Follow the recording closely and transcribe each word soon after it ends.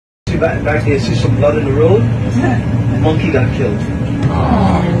back there, see some blood in the road? Monkey got killed.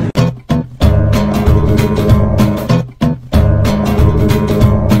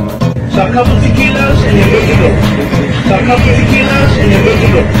 So a couple tequilas and you're good to go. So a couple tequilas and you're good to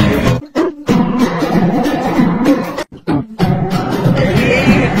go.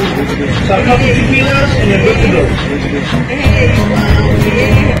 So a couple tequilas and you're good to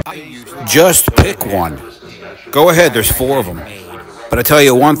go. Just pick one. Go ahead, there's 4 of them. But I tell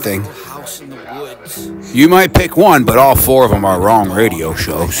you one thing. You might pick one, but all 4 of them are wrong radio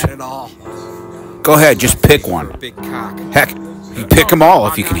shows. Go ahead, just pick one. Heck, you pick them all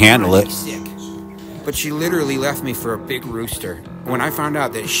if you can handle it. But she literally left me for a big rooster. When I found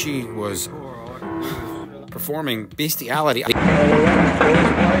out that she was performing bestiality...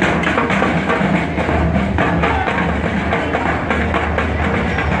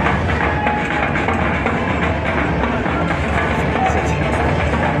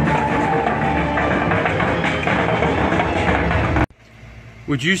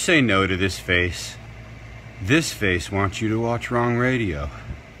 Would you say no to this face? This face wants you to watch wrong radio.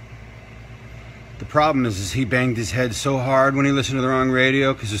 The problem is he banged his head so hard when he listened to the wrong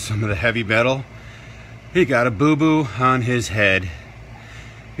radio because of some of the heavy metal. He got a boo-boo on his head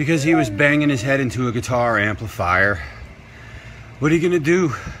because he was banging his head into a guitar amplifier. What are you gonna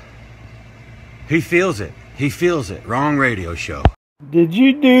do? He feels it. He feels it. Wrong radio show. Did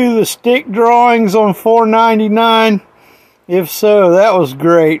you do the stick drawings on 499? If so, that was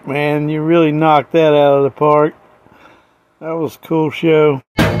great, man. You really knocked that out of the park. That was a cool show.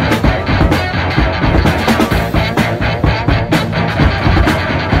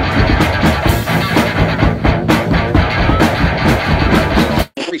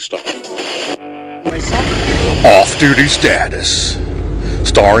 Off-Duty Status,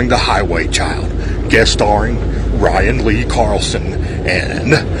 starring the Highway Child, guest starring Ryan Lee Carlson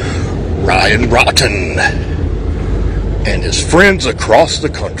and Ryan Rotten and his friends across the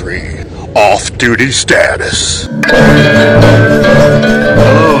country. Off-Duty Status. Hello,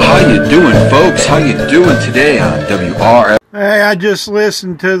 how you doing, folks? How you doing today on WRF? Hey, I just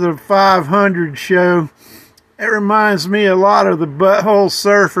listened to the 500 show. It reminds me a lot of the Butthole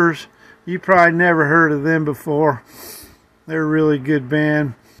Surfers. You probably never heard of them before. They're a really good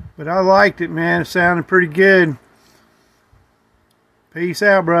band. But I liked it, man. It sounded pretty good. Peace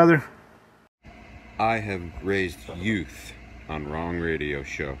out, brother. I have raised youth on wrong radio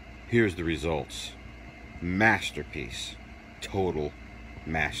show. Here's the results. Masterpiece. Total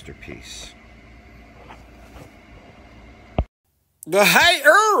masterpiece. Hey,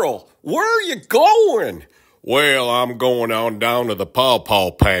 Earl, where are you going? Well, I'm going on down to the Paw Paw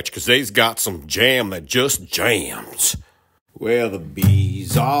Patch, 'cause they's got some jam that just jams. Well, the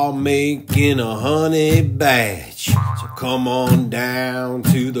bees are making a honey batch, so come on down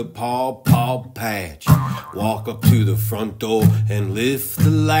to the Paw Paw Patch. Walk up to the front door and lift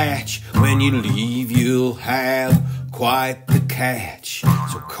the latch. When you leave, you'll have quite the catch.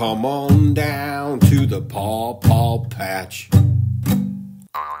 So come on down to the Paw Paw Patch.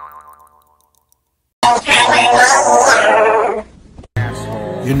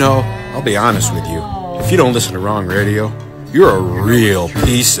 You know, I'll be honest with you. If you don't listen to wrong radio, you're a real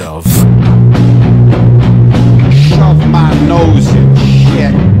piece of... Shove my nose in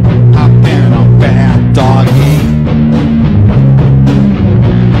shit. I've been a bad doggy.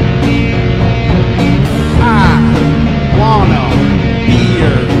 I wanna be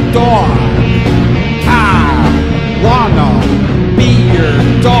your dog. I wanna be your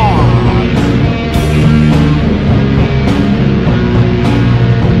dog.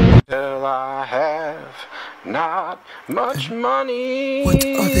 Well, I have not much money. What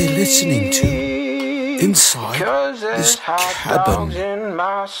are they listening to inside this cabin?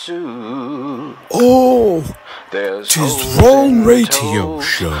 Oh, 'tis wrong radio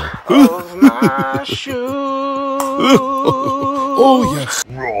show. Oh, yes.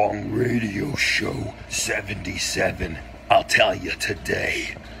 Wrong Radio Show 77. I'll tell you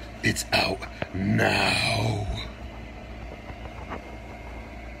today. It's out now.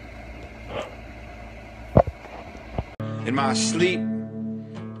 In my sleep,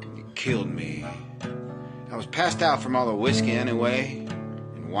 it killed me. I was passed out from all the whiskey anyway,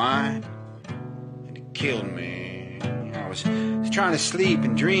 and wine, and it killed me. I was trying to sleep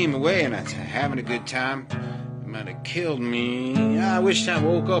and dream away, and I was having a good time. It might have killed me. I wish I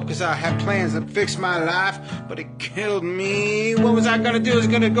woke up, because I had plans to fix my life, but it killed me. What was I gonna do? I was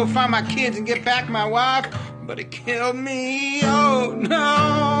gonna go find my kids and get back my wife, but it killed me. Oh,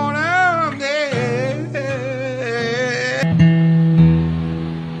 no, now I'm dead.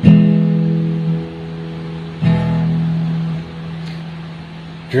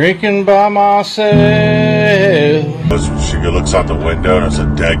 drinking by myself. She looks out the window and there's a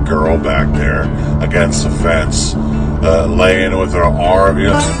dead girl back there against the fence, laying with her arm. You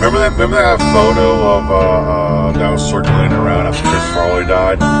know, remember that photo of that was circulating around after Chris Farley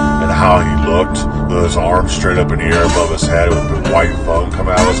died, and how he looked with his arm straight up in the air above his head with the white foam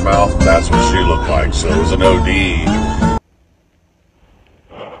coming out of his mouth? That's what she looked like. So it was an OD.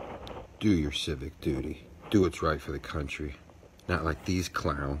 Do your civic duty. Do what's right for the country. Not like these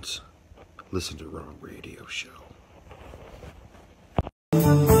clowns. Listen to Wrong Radio Show.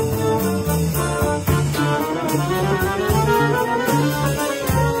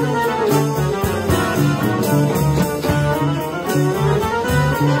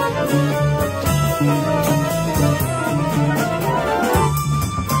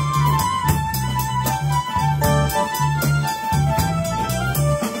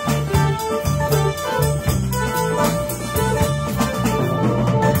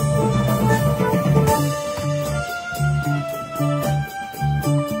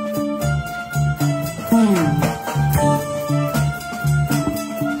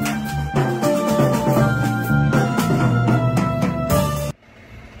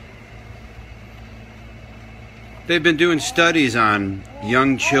 They've been doing studies on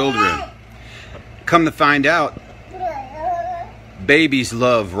young children. Come to find out, babies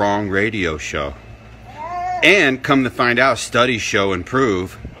love Wrong Radio Show. And come to find out, studies show and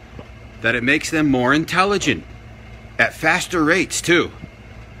prove that it makes them more intelligent at faster rates too.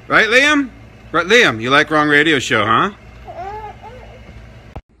 Right, Liam? Right, Liam, you like Wrong Radio Show, huh?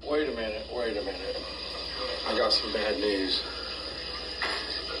 Wait a minute. I got some bad news.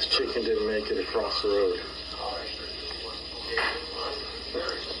 This chicken didn't make it across the road.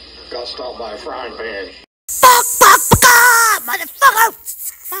 Got stopped by a frying pan. Motherfucker!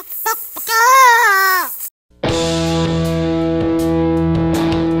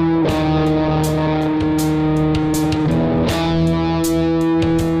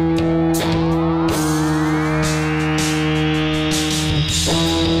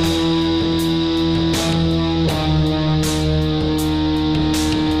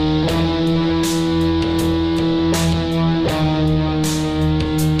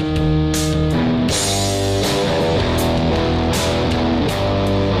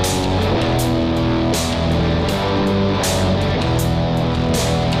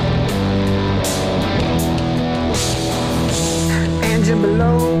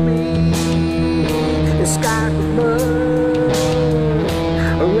 Below me, the sky above,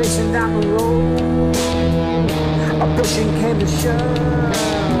 racing down the road, a pushing came to shove.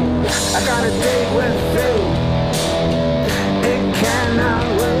 I got a date with fate, it cannot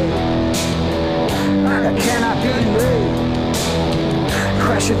wait, I cannot be late,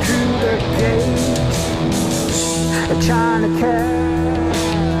 crashing through the gate, a China cat,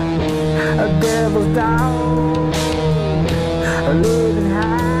 a devil's down. A living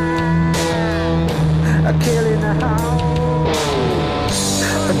high, a killing a house,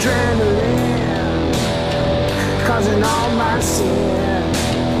 adrenaline, causing all my sin.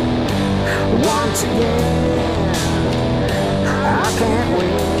 Once again, I can't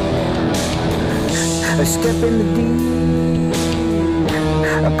win. A step in the deep,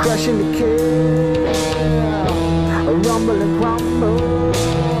 a crushing the kill, a rumble and crumble.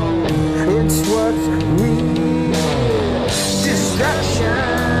 It's what's real. Destruction,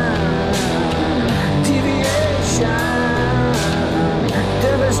 deviation,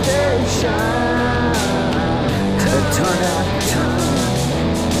 devastation, turn after turn.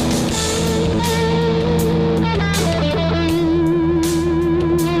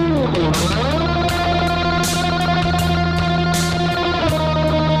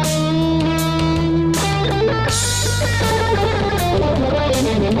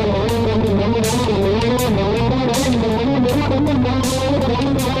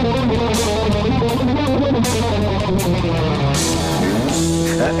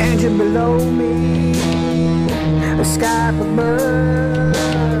 An engine below me, a sky above,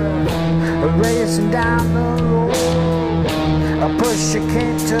 a racing down the road, a push you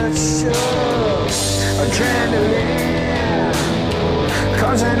can't touch, shove, adrenaline,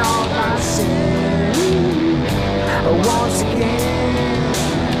 causing all my sin. Once again,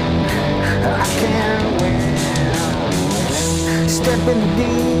 I can't win. Step in the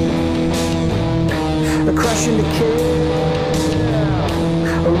deep, crushing the kill.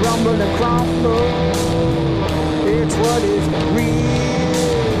 A rumble and crumble, it's what is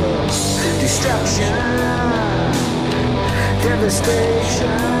real. Destruction,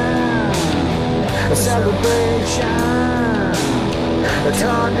 devastation, a celebration, a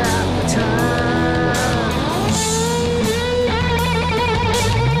turn after turn.